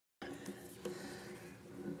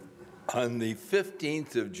On the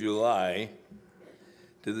 15th of July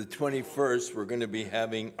to the 21st, we're going to be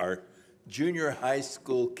having our junior high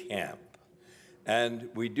school camp. And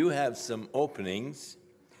we do have some openings.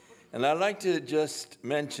 And I'd like to just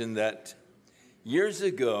mention that years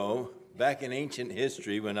ago, back in ancient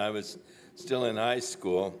history, when I was still in high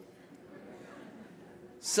school,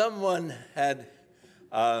 someone had,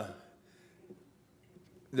 the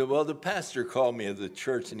pastor called me of the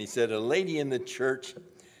church, and he said, a lady in the church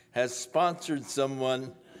has sponsored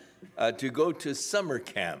someone to go to summer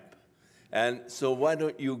camp. And so why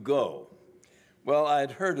don't you go? Well,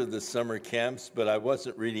 I'd heard of the summer camps, but I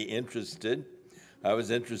wasn't really interested. I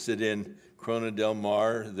was interested in Corona del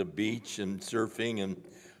Mar, the beach, and surfing, and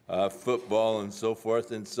football, and so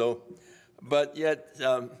forth. And so, but yet,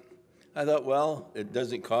 I thought, well, it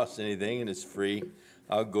doesn't cost anything, and it's free.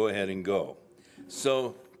 I'll go ahead and go.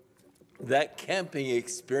 So that camping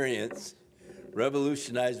experience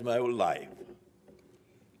revolutionized my life.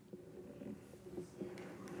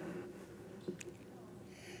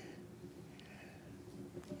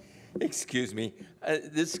 Excuse me,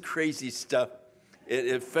 this crazy stuff,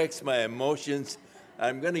 it affects my emotions.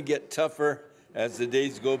 I'm going to get tougher as the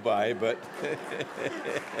days go by, but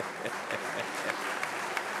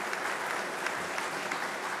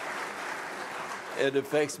it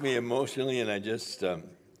affects me emotionally, and I just,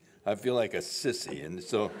 I feel like a sissy, and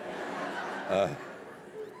so,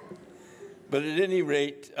 but at any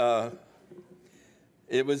rate,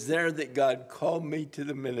 it was there that God called me to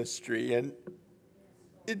the ministry, and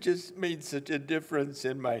it just made such a difference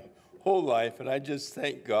in my whole life, and I just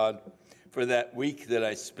thank God for that week that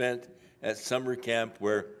I spent at summer camp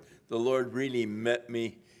where the Lord really met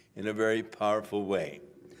me in a very powerful way.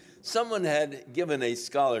 Someone had given a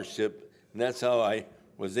scholarship, and that's how I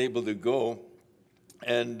was able to go.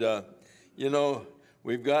 And,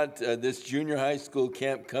 we've got this junior high school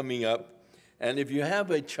camp coming up. And if you have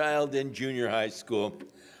a child in junior high school,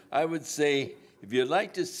 I would say if you'd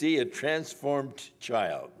like to see a transformed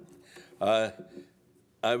child,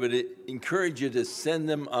 I would encourage you to send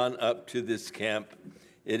them on up to this camp.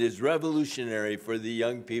 It is revolutionary for the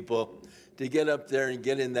young people to get up there and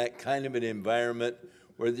get in that kind of an environment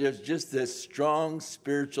where there's just this strong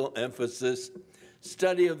spiritual emphasis,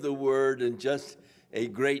 study of the Word, and just a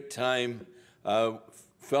great time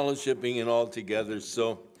fellowshipping and all together.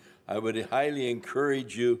 So I would highly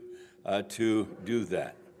encourage you to do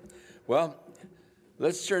that. Well,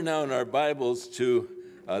 let's turn now in our Bibles to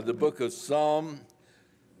the book of Psalm.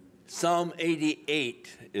 Psalm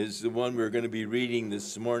 88 is the one we're going to be reading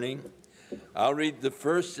this morning. I'll read the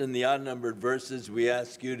first and the odd-numbered verses. We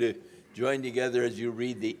ask you to join together as you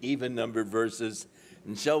read the even-numbered verses.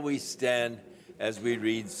 And shall we stand as we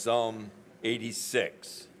read Psalm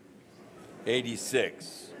 86?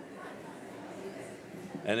 86.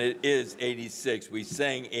 And it is 86. We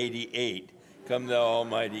sang 88, Come Thou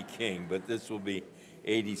Almighty King, but this will be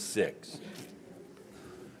 86.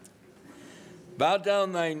 Bow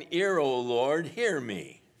down thine ear, O Lord, hear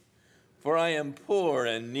me, for I am poor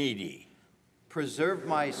and needy. Preserve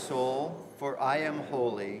my soul, for I am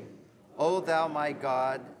holy. O thou my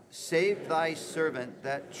God, save thy servant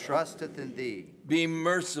that trusteth in thee. Be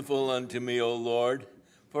merciful unto me, O Lord,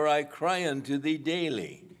 for I cry unto thee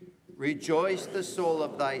daily. Rejoice the soul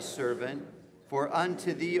of thy servant, for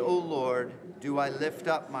unto thee, O Lord, do I lift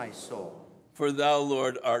up my soul. For thou,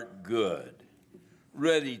 Lord, art good,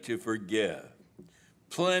 ready to forgive,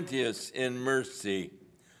 plenteous in mercy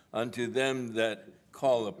unto them that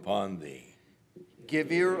call upon thee.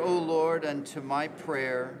 Give ear, O Lord, unto my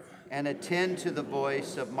prayer, and attend to the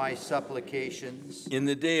voice of my supplications. In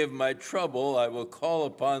the day of my trouble I will call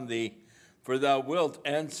upon thee, for thou wilt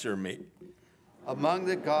answer me. Among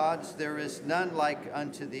the gods there is none like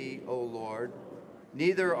unto thee, O Lord,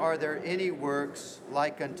 neither are there any works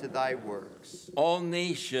like unto thy works. All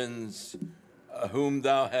nations whom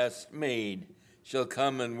thou hast made shall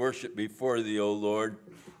come and worship before thee, O Lord,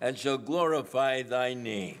 and shall glorify thy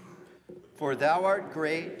name. For thou art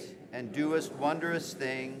great, and doest wondrous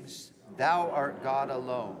things. Thou art God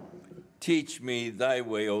alone. Teach me thy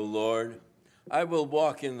way, O Lord. I will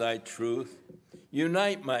walk in thy truth.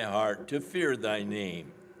 Unite my heart to fear thy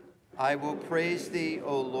name. I will praise thee,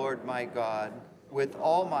 O Lord my God, with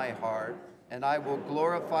all my heart, and I will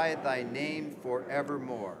glorify thy name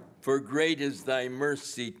forevermore. For great is thy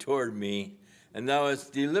mercy toward me, and thou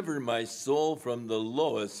hast delivered my soul from the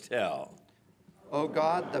lowest hell. O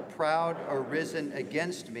God, the proud are risen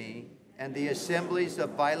against me, and the assemblies of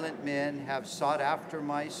violent men have sought after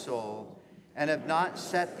my soul, and have not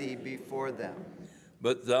set thee before them.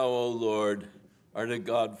 But thou, O Lord, art a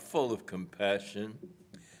God full of compassion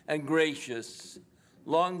and gracious,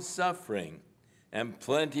 long-suffering, and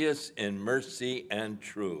plenteous in mercy and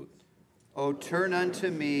truth. O turn unto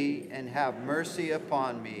me, and have mercy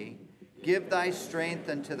upon me. Give thy strength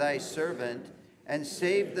unto thy servant, and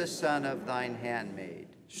save the son of thine handmaid.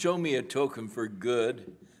 Show me a token for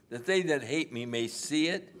good, that they that hate me may see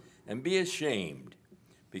it and be ashamed,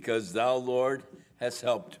 because thou, Lord, hast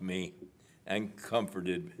helped me and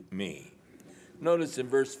comforted me. Notice in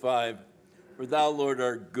verse 5, for thou, Lord,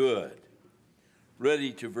 art good,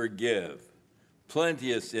 ready to forgive,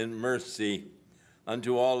 plenteous in mercy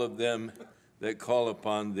unto all of them that call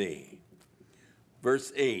upon thee.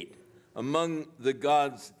 Verse 8, among the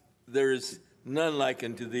gods there is none like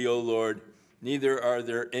unto thee, O Lord, neither are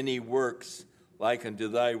there any works like unto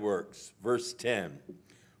thy works. Verse 10,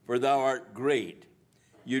 for thou art great,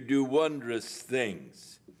 you do wondrous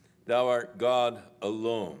things. Thou art God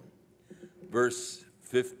alone. Verse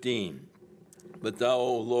 15, but thou,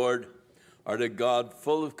 O Lord, art a God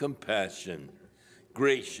full of compassion,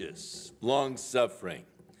 gracious, long-suffering,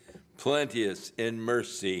 plenteous in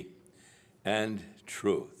mercy and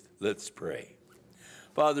truth. Let's pray.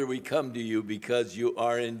 Father, we come to you because you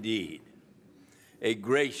are indeed a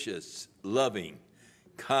gracious, loving,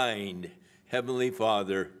 kind Heavenly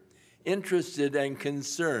Father, interested and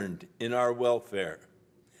concerned in our welfare.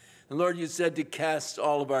 And Lord, you said to cast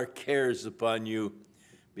all of our cares upon you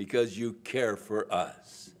because you care for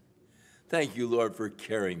us. Thank you, Lord, for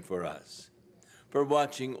caring for us, for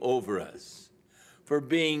watching over us, for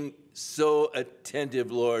being so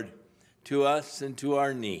attentive, Lord, to us and to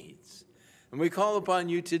our needs. And we call upon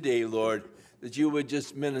you today, Lord, that you would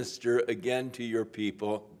just minister again to your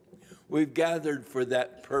people. We've gathered for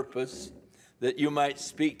that purpose, that you might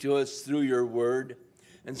speak to us through your word.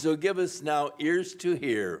 And so give us now ears to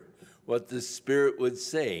hear what the Spirit would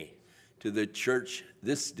say to the church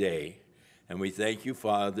this day. And we thank you,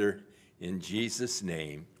 Father, in Jesus'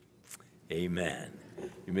 name, amen.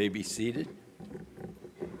 You may be seated.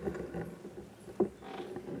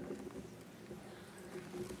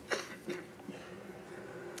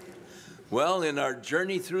 Well, in our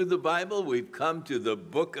journey through the Bible, we've come to the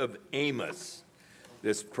book of Amos,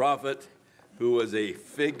 this prophet who was a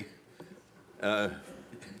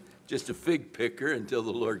just a fig picker until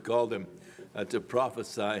the Lord called him to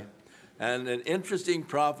prophesy. And an interesting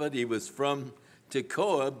prophet. He was from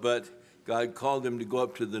Tekoa, but God called him to go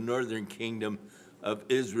up to the northern kingdom of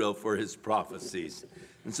Israel for his prophecies.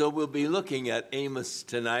 And so we'll be looking at Amos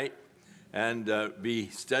tonight and be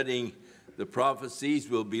studying the prophecies.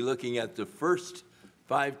 We'll be looking at the first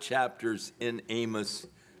 5 chapters in Amos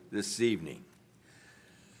this evening.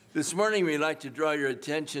 This morning, we'd like to draw your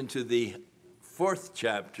attention to the 4th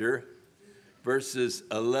chapter, verses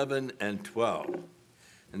 11 and 12.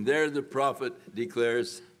 And there the prophet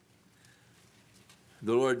declares,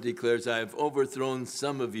 the Lord declares, I have overthrown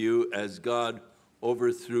some of you as God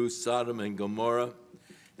overthrew Sodom and Gomorrah,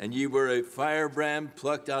 and ye were a firebrand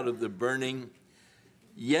plucked out of the burning.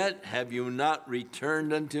 Yet have you not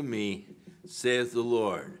returned unto me, saith the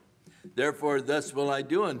Lord. Therefore thus will I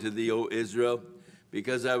do unto thee, O Israel,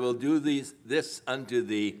 because I will do this unto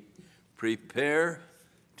thee, prepare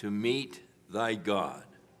to meet thy God.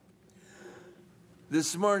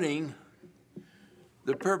 This morning,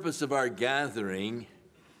 the purpose of our gathering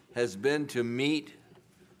has been to meet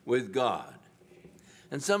with God.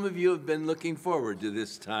 And some of you have been looking forward to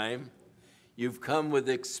this time. You've come with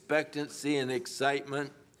expectancy and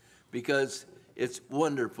excitement because it's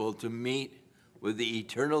wonderful to meet with the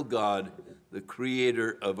eternal God, the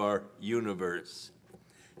creator of our universe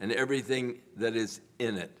and everything that is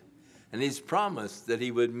in it. And he's promised that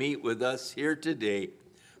he would meet with us here today,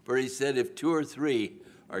 for he said, if 2 or 3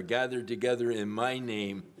 are gathered together in my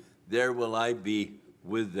name, there will I be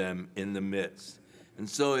with them in the midst. And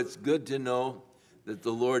so it's good to know that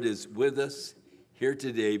the Lord is with us here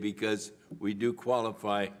today because we do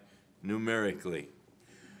qualify numerically.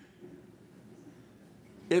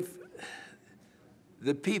 If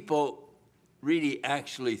the people really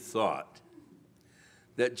actually thought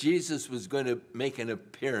that Jesus was going to make an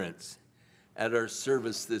appearance at our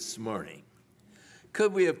service this morning,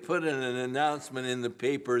 could we have put in an announcement in the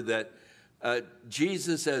paper that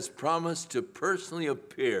Jesus has promised to personally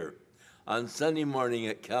appear on Sunday morning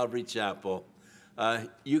at Calvary Chapel?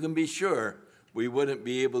 You can be sure we wouldn't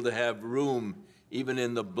be able to have room even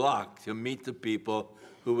in the block to meet the people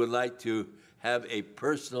who would like to have a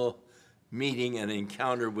personal meeting and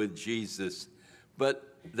encounter with Jesus.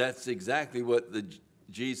 But that's exactly what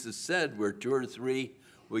Jesus said, where 2 or 3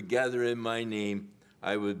 would gather in my name,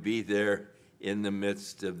 I would be there in the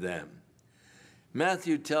midst of them.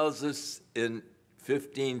 Matthew tells us in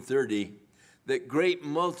 15:30 that great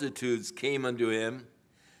multitudes came unto him,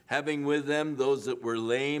 having with them those that were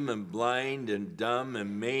lame and blind and dumb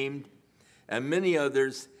and maimed, and many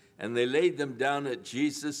others, and they laid them down at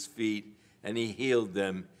Jesus' feet, and he healed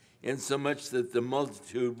them, insomuch that the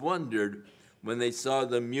multitude wondered when they saw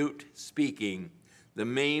the mute speaking, the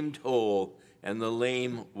maimed whole, and the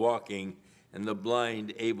lame walking, and the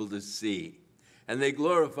blind able to see. And they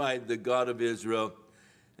glorified the God of Israel.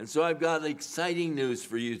 And so I've got exciting news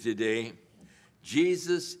for you today.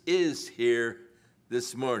 Jesus is here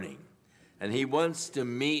this morning, and he wants to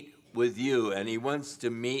meet with you, and he wants to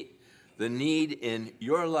meet the need in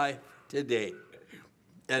your life today.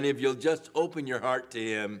 And if you'll just open your heart to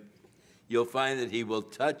him, you'll find that he will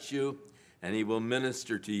touch you and he will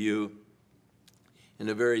minister to you in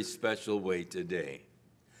a very special way today.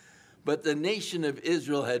 But the nation of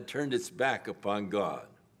Israel had turned its back upon God,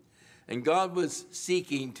 and God was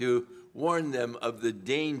seeking to warn them of the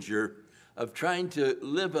danger of trying to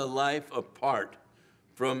live a life apart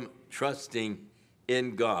from trusting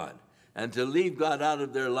in God. And to leave God out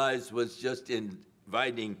of their lives was just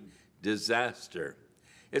inviting disaster.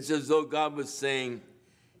 It's as though God was saying,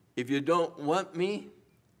 if you don't want me,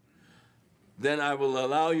 then I will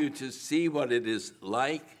allow you to see what it is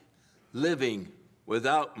like living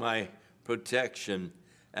without my protection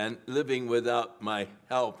and living without my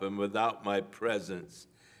help and without my presence.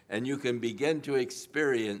 And you can begin to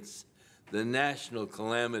experience the national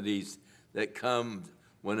calamities that come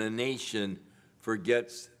when a nation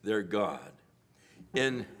forgets their God.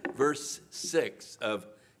 In verse 6 of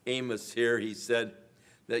Amos here, he said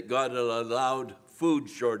that God had allowed food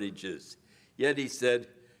shortages, yet he said,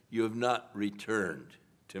 you have not returned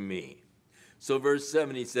to me. So verse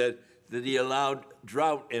 7, he said that he allowed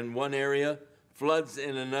drought in one area, floods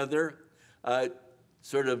in another,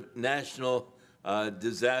 sort of national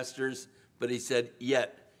disasters, but he said,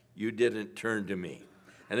 yet you didn't turn to me.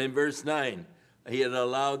 And in verse 9, he had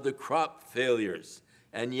allowed the crop failures,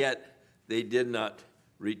 and yet they did not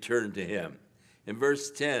return to him. In verse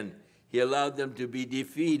 10, he allowed them to be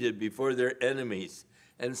defeated before their enemies,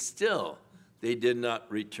 and still they did not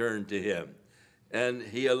return to him. And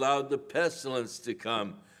he allowed the pestilence to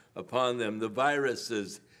come upon them, the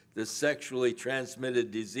viruses, the sexually transmitted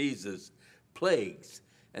diseases, plagues,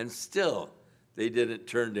 and still they didn't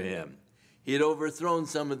turn to him. He had overthrown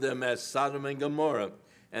some of them as Sodom and Gomorrah,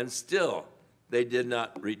 and still they did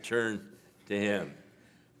not return to him.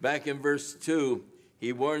 Back in verse 2,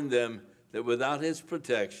 he warned them that without his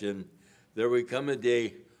protection, there would come a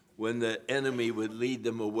day when the enemy would lead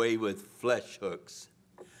them away with flesh hooks.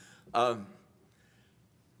 The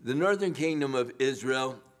northern kingdom of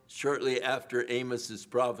Israel, shortly after Amos's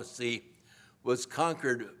prophecy, was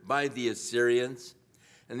conquered by the Assyrians,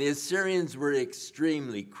 and the Assyrians were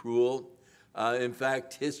extremely cruel. In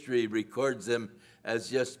fact, history records them as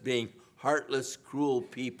just being heartless, cruel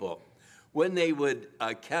people. When they would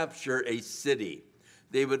capture a city,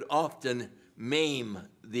 they would often maim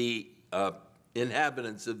the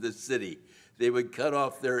inhabitants of the city. They would cut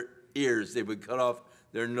off their ears. They would cut off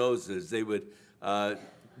their noses. They would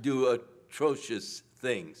do atrocious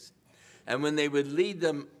things. And when they would lead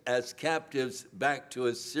them as captives back to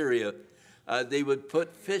Assyria, they would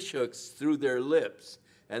put fish hooks through their lips,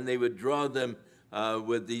 and they would draw them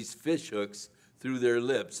with these fish hooks through their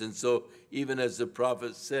lips. And so even as the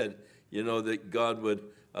prophet said, you know, that God would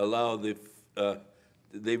allow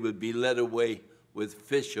they would be led away with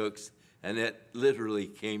fish hooks, and it literally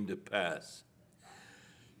came to pass.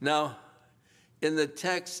 Now, in the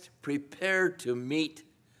text, prepare to meet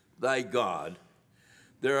thy God,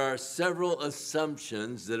 there are several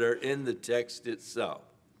assumptions that are in the text itself.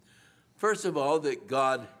 First of all, that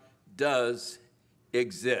God does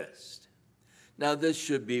exist. Now, this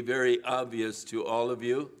should be very obvious to all of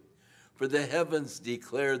you, for the heavens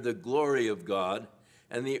declare the glory of God,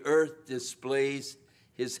 and the earth displays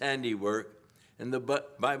his handiwork. And the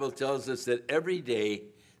Bible tells us that every day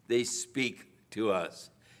they speak to us.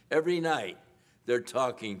 Every night they're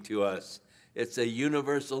talking to us. It's a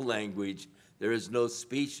universal language. There is no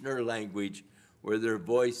speech nor language where their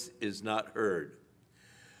voice is not heard.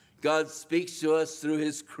 God speaks to us through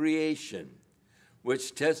his creation,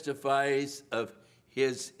 which testifies of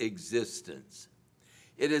his existence.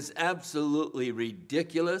 It is absolutely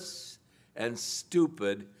ridiculous and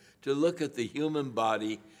stupid to look at the human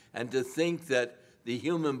body and to think that the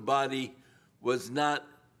human body was not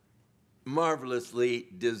marvelously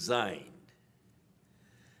designed,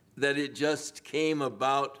 that it just came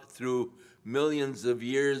about through millions of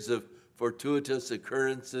years of fortuitous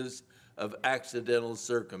occurrences of accidental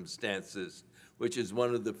circumstances, which is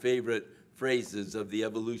one of the favorite phrases of the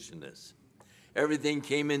evolutionists. Everything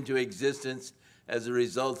came into existence as a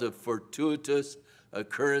result of fortuitous,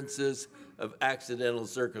 occurrences of accidental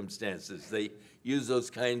circumstances. They use those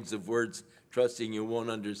kinds of words, trusting you won't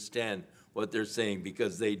understand what they're saying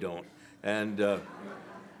because they don't. And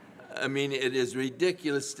I mean, it is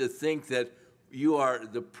ridiculous to think that you are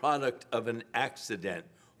the product of an accident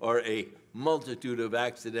or a multitude of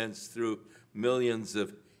accidents through millions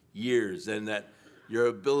of years, and that your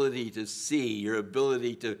ability to see, your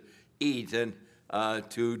ability to eat and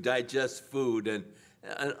to digest food, and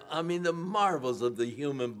I mean, the marvels of the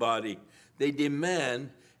human body, they demand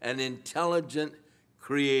an intelligent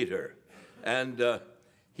creator. And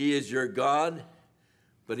he is your God,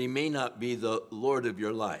 but he may not be the Lord of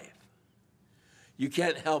your life. You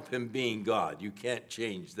can't help him being God. You can't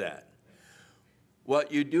change that.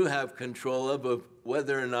 What you do have control of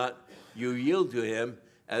whether or not you yield to him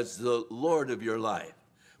as the Lord of your life.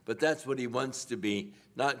 But that's what he wants to be,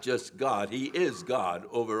 not just God. He is God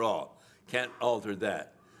over all. Can't alter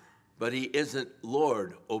that. But he isn't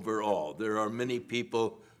Lord over all. There are many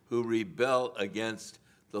people who rebel against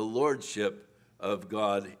the lordship of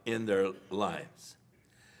God in their lives.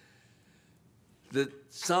 The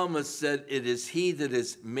psalmist said, "It is he that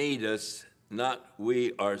has made us, not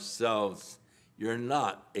we ourselves." You're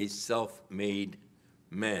not a self-made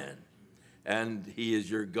man. And he is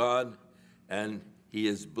your God, and he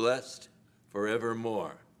is blessed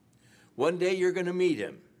forevermore. One day you're going to meet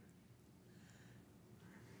him.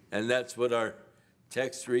 And that's what our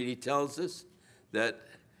text really tells us, that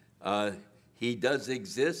he does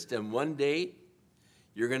exist, and one day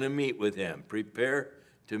you're going to meet with him. Prepare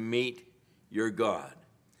to meet your God.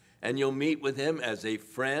 And you'll meet with him as a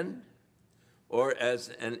friend or as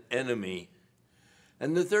an enemy.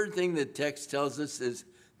 And the third thing the text tells us is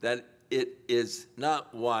that it is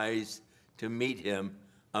not wise to meet him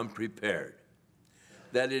unprepared.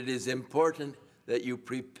 That it is important that you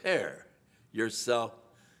prepare yourself,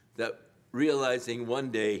 that realizing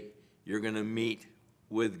one day you're going to meet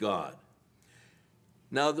with God.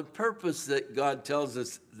 Now, the purpose that God tells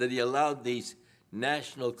us that he allowed these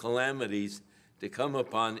national calamities to come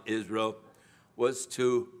upon Israel was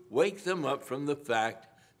to wake them up from the fact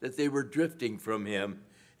that they were drifting from him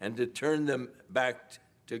and to turn them back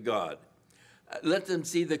to God. Let them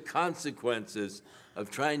see the consequences of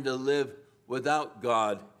trying to live without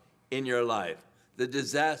God in your life. The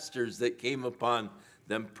disasters that came upon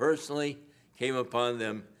them personally came upon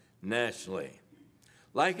them nationally.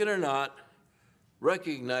 Like it or not,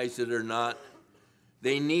 recognize it or not,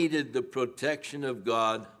 they needed the protection of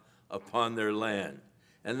God upon their land.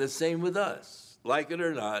 And the same with us. Like it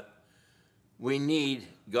or not, we need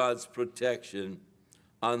God's protection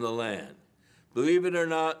on the land. Believe it or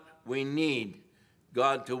not, we need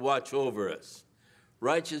God to watch over us.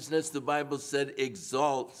 Righteousness, the Bible said,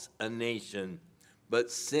 exalts a nation,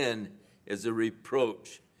 but sin is a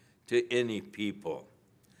reproach to any people.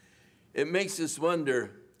 It makes us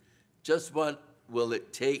wonder, just what will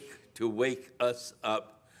it take to wake us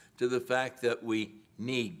up to the fact that we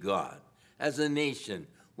need God? As a nation,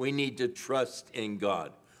 we need to trust in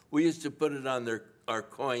God. We used to put it on our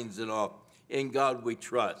coins and all. In God we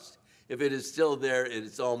trust. If it is still there, it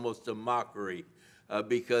is almost a mockery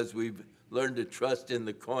because we've learned to trust in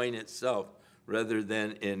the coin itself rather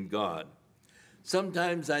than in God.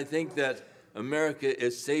 Sometimes I think that America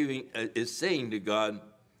is saying to God,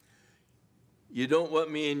 you don't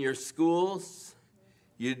want me in your schools,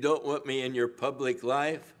 you don't want me in your public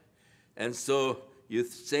life, and so you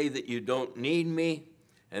say that you don't need me,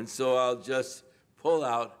 and so I'll just pull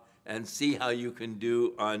out and see how you can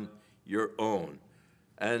do on your own.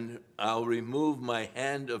 And I'll remove my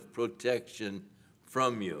hand of protection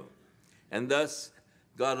from you. And thus,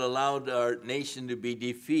 God allowed our nation to be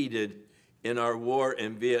defeated in our war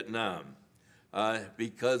in Vietnam.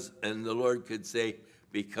 Because, and the Lord could say,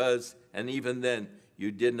 because, and even then,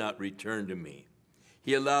 you did not return to me.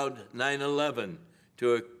 He allowed 9/11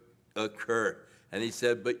 to occur, and he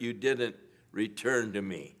said, but you didn't return to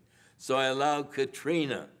me. So I allowed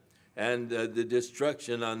Katrina and the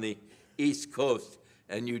destruction on the East Coast,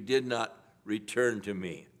 and you did not return to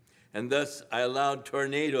me. And thus I allowed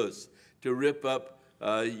tornadoes to rip up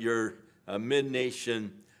your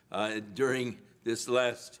mid-nation during this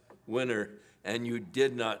last winter, and you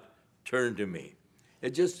did not turn to me.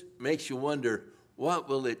 It just makes you wonder, what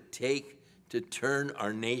will it take to turn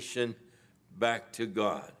our nation back to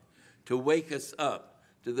God, to wake us up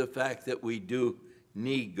to the fact that we do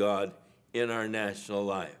need God in our national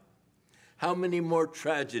life? How many more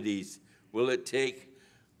tragedies will it take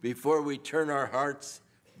before we turn our hearts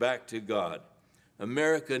back to God?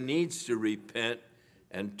 America needs to repent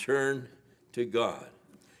and turn to God.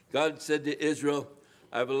 God said to Israel,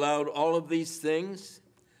 I've allowed all of these things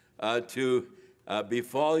to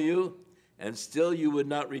befall you, and still you would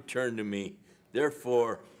not return to me.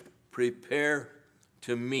 Therefore, prepare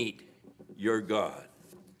to meet your God.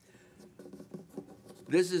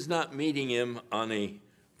 This is not meeting him on a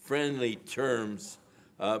friendly terms,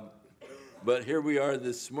 but here we are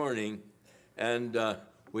this morning, and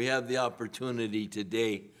we have the opportunity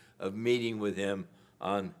today of meeting with him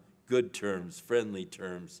on good terms, friendly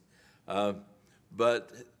terms.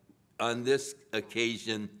 But on this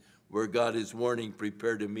occasion, where God is warning,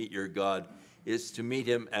 prepare to meet your God, is to meet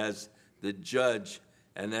him as the judge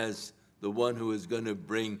and as the one who is going to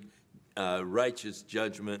bring righteous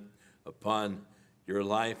judgment upon your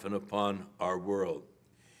life and upon our world.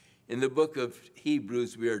 In the book of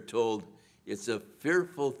Hebrews, we are told it's a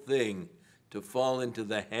fearful thing to fall into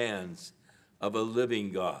the hands of a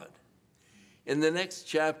living God. In the next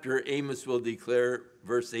chapter, Amos will declare,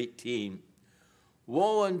 verse 18,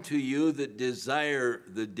 woe unto you that desire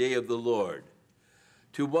the day of the Lord.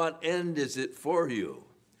 To what end is it for you?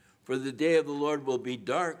 For the day of the Lord will be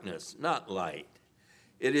darkness, not light.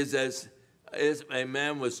 It is as a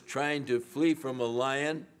man was trying to flee from a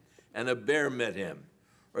lion and a bear met him,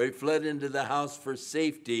 or he fled into the house for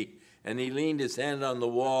safety and he leaned his hand on the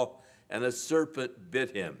wall and a serpent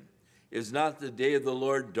bit him. Is not the day of the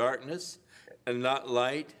Lord darkness and not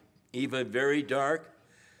light, even very dark,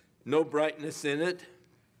 no brightness in it?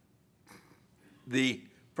 The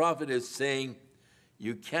prophet is saying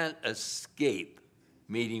you can't escape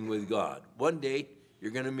meeting with God. One day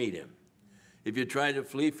you're going to meet him. If you try to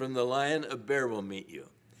flee from the lion, a bear will meet you.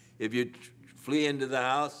 If you flee into the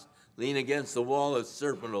house, lean against the wall, a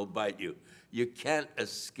serpent will bite you. You can't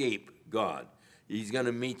escape God. He's going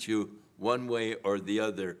to meet you one way or the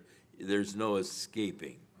other. There's no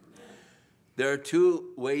escaping. There are two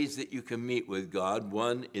ways that you can meet with God.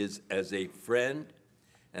 One is as a friend,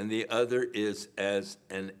 and the other is as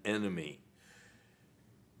an enemy.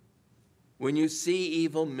 When you see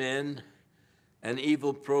evil men and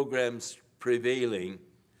evil programs prevailing,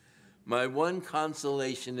 my one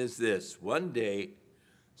consolation is this: one day,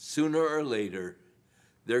 sooner or later,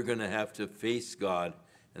 they're going to have to face God,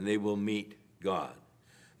 and they will meet God.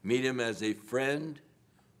 Meet him as a friend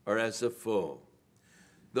or as a foe.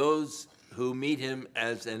 Those who meet him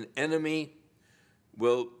as an enemy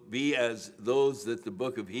will be as those that the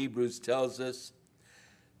book of Hebrews tells us,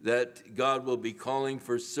 that God will be calling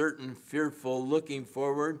for certain fearful looking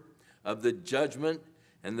forward of the judgment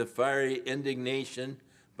and the fiery indignation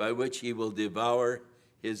by which he will devour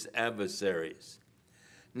his adversaries.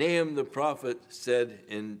 Nahum the prophet said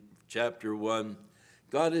in chapter 1,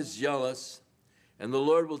 God is jealous, and the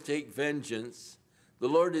Lord will take vengeance. The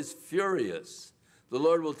Lord is furious. The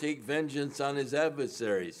Lord will take vengeance on his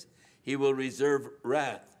adversaries. He will reserve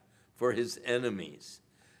wrath for his enemies.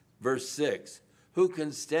 Verse 6, who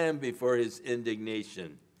can stand before his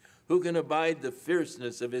indignation? Who can abide the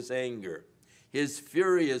fierceness of his anger? His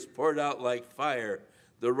fury is poured out like fire.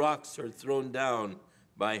 The rocks are thrown down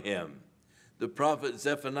by him. The prophet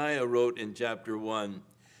Zephaniah wrote in chapter 1,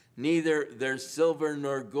 neither their silver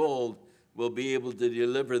nor gold will be able to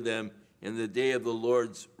deliver them in the day of the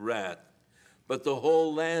Lord's wrath, but the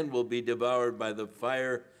whole land will be devoured by the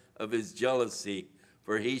fire of his jealousy,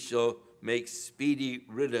 for he shall make speedy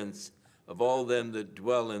riddance of all them that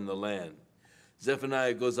dwell in the land.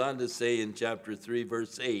 Zephaniah goes on to say in chapter 3,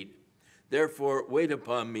 verse 8, therefore wait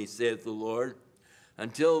upon me, saith the Lord,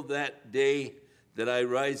 until that day that I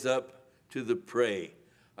rise up to the prey.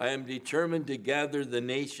 I am determined to gather the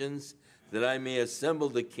nations, that I may assemble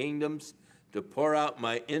the kingdoms, to pour out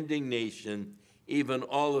my indignation, even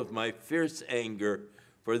all of my fierce anger,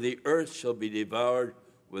 for the earth shall be devoured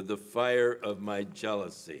with the fire of my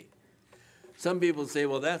jealousy. Some people say,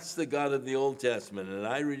 well, that's the God of the Old Testament, and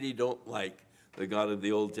I really don't like the God of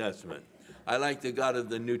the Old Testament. I like the God of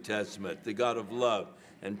the New Testament, the God of love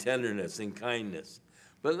and tenderness and kindness.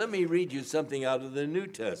 But let me read you something out of the New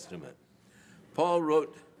Testament. Paul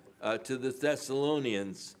wrote to the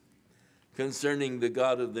Thessalonians concerning the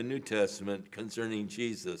God of the New Testament, concerning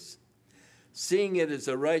Jesus, seeing it is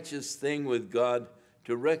a righteous thing with God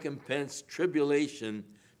to recompense tribulation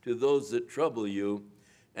to those that trouble you,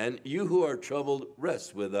 and you who are troubled,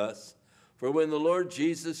 rest with us. For when the Lord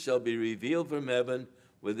Jesus shall be revealed from heaven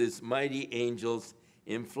with his mighty angels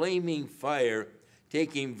in flaming fire,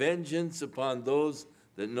 taking vengeance upon those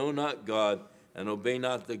that know not God and obey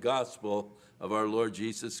not the gospel of our Lord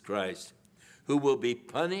Jesus Christ, who will be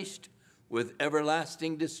punished with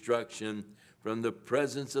everlasting destruction from the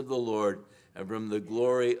presence of the Lord and from the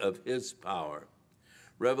glory of his power.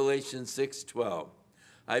 Revelation 6:12.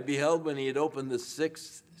 I beheld when he had opened the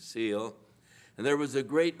sixth seal, and there was a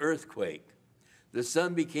great earthquake. The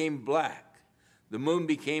sun became black, The moon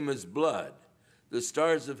became as blood. The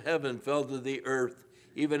stars of heaven fell to the earth,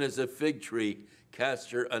 even as a fig tree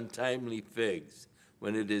casts her untimely figs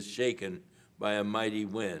when it is shaken by a mighty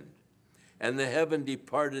wind. And the heaven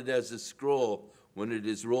departed as a scroll when it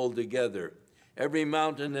is rolled together. Every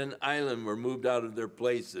mountain and island were moved out of their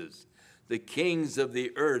places. The kings of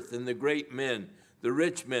the earth and the great men, the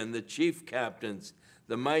rich men, the chief captains,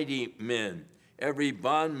 the mighty men, every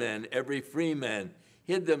bondman, every free man,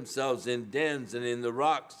 hid themselves in dens and in the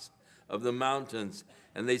rocks of the mountains.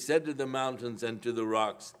 And they said to the mountains and to the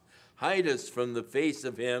rocks, hide us from the face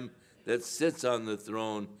of him that sits on the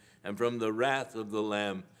throne and from the wrath of the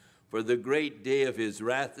Lamb. For the great day of his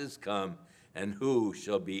wrath is come, and who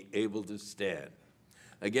shall be able to stand?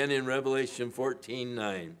 Again in Revelation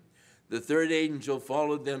 14:9, the third angel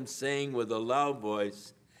followed them, saying with a loud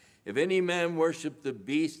voice, if any man worship the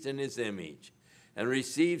beast in his image, and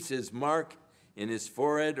receives his mark in his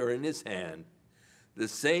forehead or in his hand, the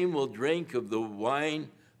same will drink of the wine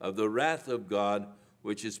of the wrath of God,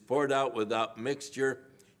 which is poured out without mixture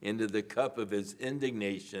into the cup of his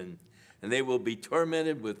indignation. And they will be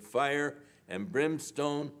tormented with fire and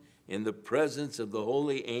brimstone in the presence of the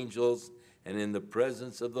holy angels and in the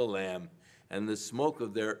presence of the Lamb. And the smoke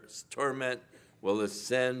of their torment will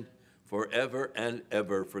ascend forever and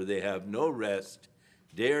ever, for they have no rest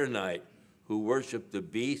day or night who worship the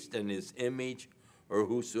beast and his image, or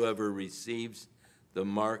whosoever receives the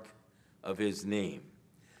mark of his name.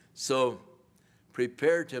 So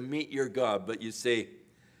prepare to meet your God. But you say,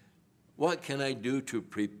 what can I do to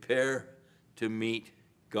prepare to meet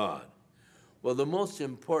God? Well, the most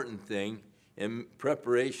important thing in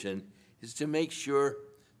preparation is to make sure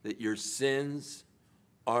that your sins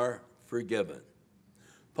are forgiven.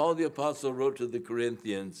 Paul the Apostle wrote to the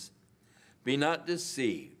Corinthians, be not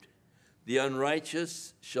deceived. The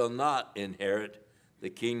unrighteous shall not inherit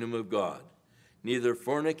the kingdom of God. Neither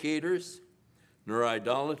fornicators, nor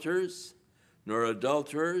idolaters, nor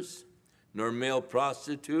adulterers, nor male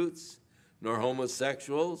prostitutes, nor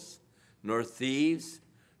homosexuals, nor thieves,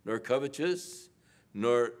 nor covetous,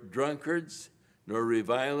 nor drunkards, nor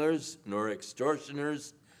revilers, nor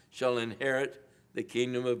extortioners shall inherit the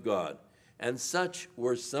kingdom of God. And such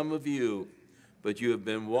were some of you, but you have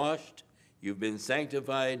been washed, you've been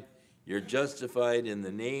sanctified, you're justified in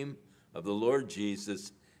the name of the Lord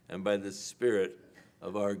Jesus and by the Spirit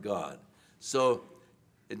of our God. So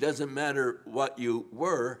it doesn't matter what you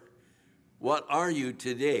were, what are you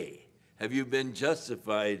today? Have you been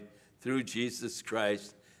justified through Jesus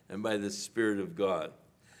Christ and by the Spirit of God?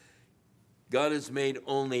 God has made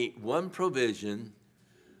only one provision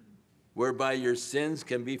whereby your sins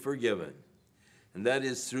can be forgiven, and that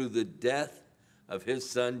is through the death of his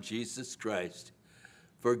Son, Jesus Christ.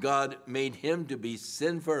 For God made him to be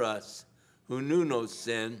sin for us, who knew no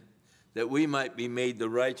sin, that we might be made the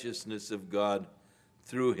righteousness of God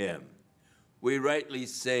through him. We rightly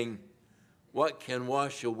sing, what can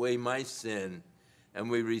wash away my sin?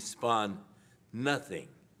 And we respond, nothing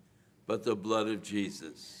but the blood of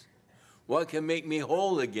Jesus. What can make me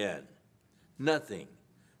whole again? Nothing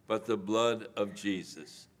but the blood of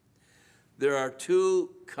Jesus. There are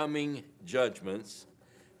two coming judgments,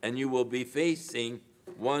 and you will be facing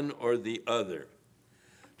one or the other.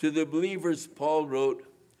 To the believers, Paul wrote,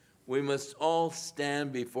 we must all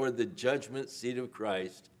stand before the judgment seat of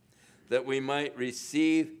Christ, that we might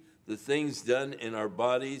receive the things done in our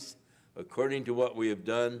bodies according to what we have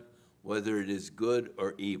done, whether it is good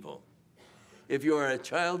or evil. If you are a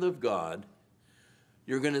child of God,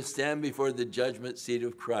 you're going to stand before the judgment seat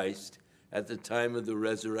of Christ at the time of the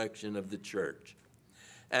resurrection of the church.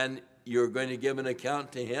 And you're going to give an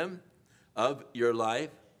account to him of your life.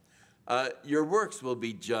 Your works will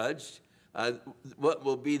be judged. What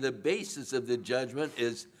will be the basis of the judgment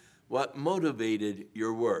is what motivated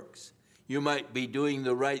your works. You might be doing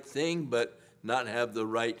the right thing, but not have the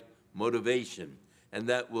right motivation. And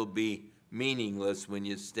that will be meaningless when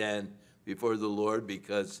you stand before the Lord,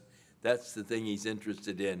 because that's the thing he's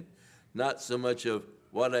interested in. Not so much of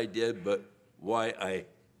what I did, but why I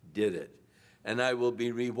did it. And I will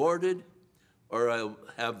be rewarded, or I'll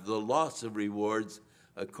have the loss of rewards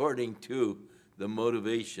according to the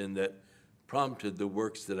motivation that prompted the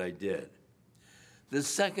works that I did. The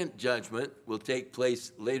second judgment will take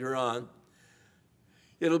place later on.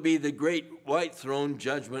 It'll be the great white throne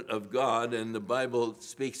judgment of God, and the Bible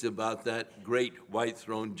speaks about that great white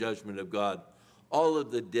throne judgment of God. All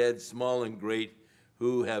of the dead, small and great,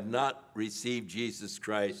 who have not received Jesus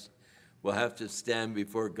Christ will have to stand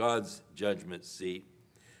before God's judgment seat.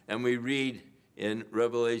 And we read in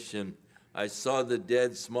Revelation, I saw the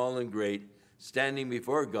dead, small and great, standing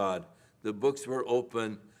before God. The books were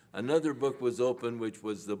open. Another book was opened, which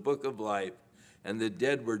was the book of life, and the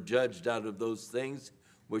dead were judged out of those things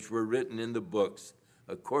which were written in the books,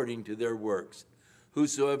 according to their works.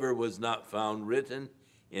 Whosoever was not found written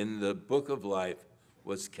in the book of life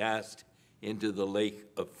was cast into the lake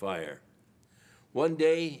of fire. One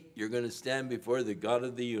day, you're going to stand before the God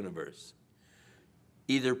of the universe,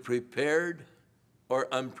 either prepared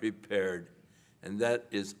or unprepared, and that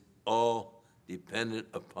is all dependent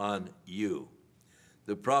upon you.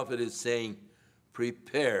 The prophet is saying,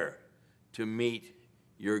 prepare to meet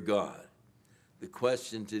your God. The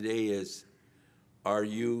question today is, are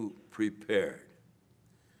you prepared?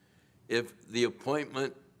 If the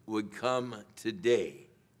appointment would come today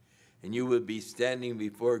and you would be standing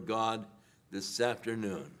before God this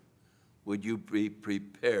afternoon, would you be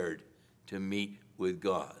prepared to meet with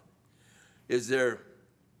God? Is there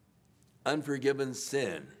unforgiven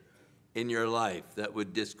sin in your life that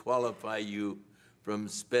would disqualify you from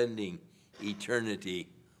spending eternity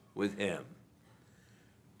with him?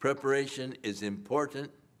 Preparation is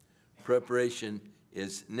important. Preparation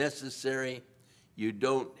is necessary. You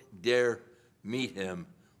don't dare meet him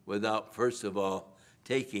without, first of all,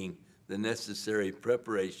 taking the necessary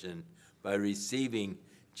preparation by receiving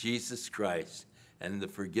Jesus Christ and the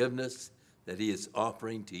forgiveness that he is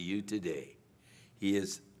offering to you today. He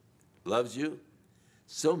loves you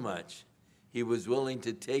so much, he was willing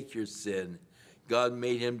to take your sin. God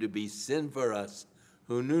made him to be sin for us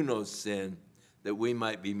who knew no sin, that we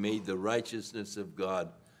might be made the righteousness of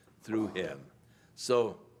God through him.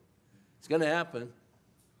 So it's going to happen.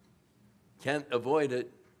 Can't avoid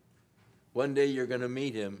it. One day you're going to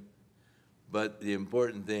meet him, but the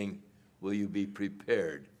important thing, will you be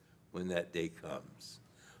prepared when that day comes?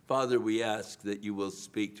 Father, we ask that you will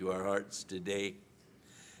speak to our hearts today,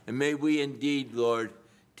 and may we indeed, Lord,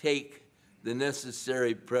 take the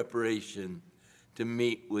necessary preparation to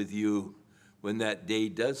meet with you when that day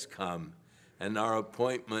does come and our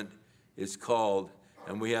appointment is called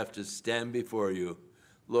and we have to stand before you.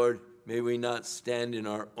 Lord, may we not stand in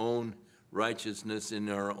our own righteousness, in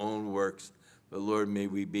our own works, but Lord, may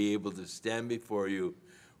we be able to stand before you,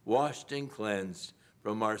 washed and cleansed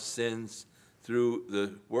from our sins through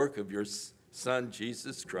the work of your Son,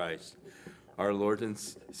 Jesus Christ, our Lord and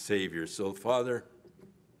Savior. So, Father,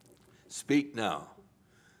 speak now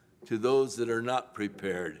to those that are not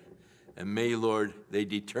prepared, and may, Lord, they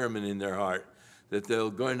determine in their heart that they're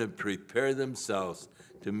going to prepare themselves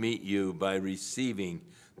to meet you by receiving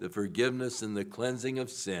the forgiveness and the cleansing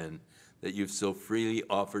of sin that you've so freely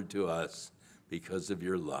offered to us because of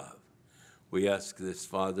your love. We ask this,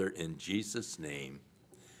 Father, in Jesus' name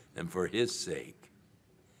and for his sake.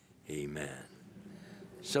 Amen.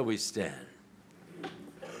 Shall we stand?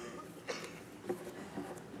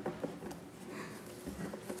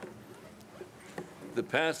 The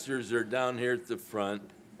pastors are down here at the front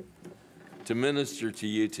to minister to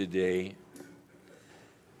you today,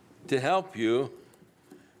 to help you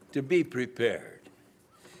to be prepared.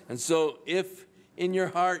 And so if in your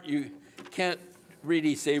heart you can't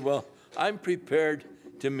really say, well, I'm prepared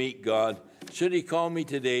to meet God. Should he call me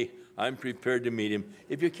today, I'm prepared to meet him.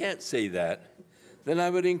 If you can't say that, then I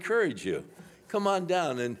would encourage you, come on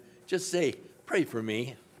down and just say, pray for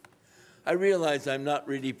me. I realize I'm not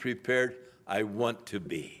really prepared. I want to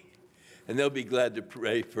be. And they'll be glad to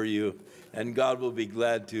pray for you, and God will be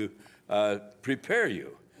glad to prepare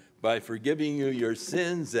you by forgiving you your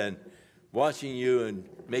sins and washing you and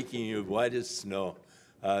making you white as snow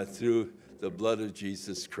through the blood of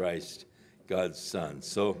Jesus Christ, God's Son.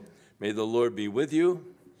 So may the Lord be with you.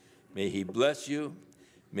 May he bless you.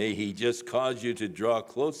 May he just cause you to draw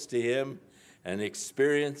close to him and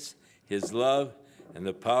experience his love and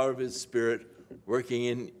the power of his Spirit working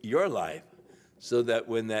in your life, so that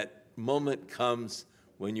when that moment comes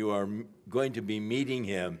when you are going to be meeting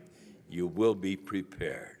him, you will be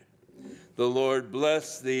prepared. The Lord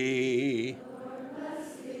bless thee,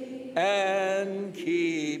 and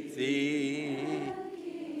keep thee.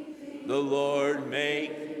 The Lord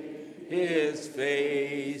make his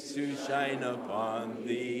face to shine upon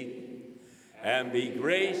thee, and be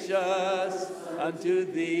gracious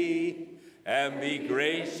unto thee, and be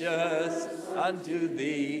gracious unto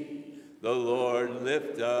thee. The Lord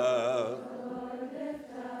lift up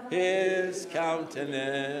his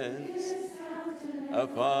countenance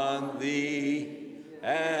upon thee,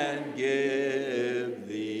 and give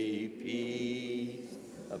thee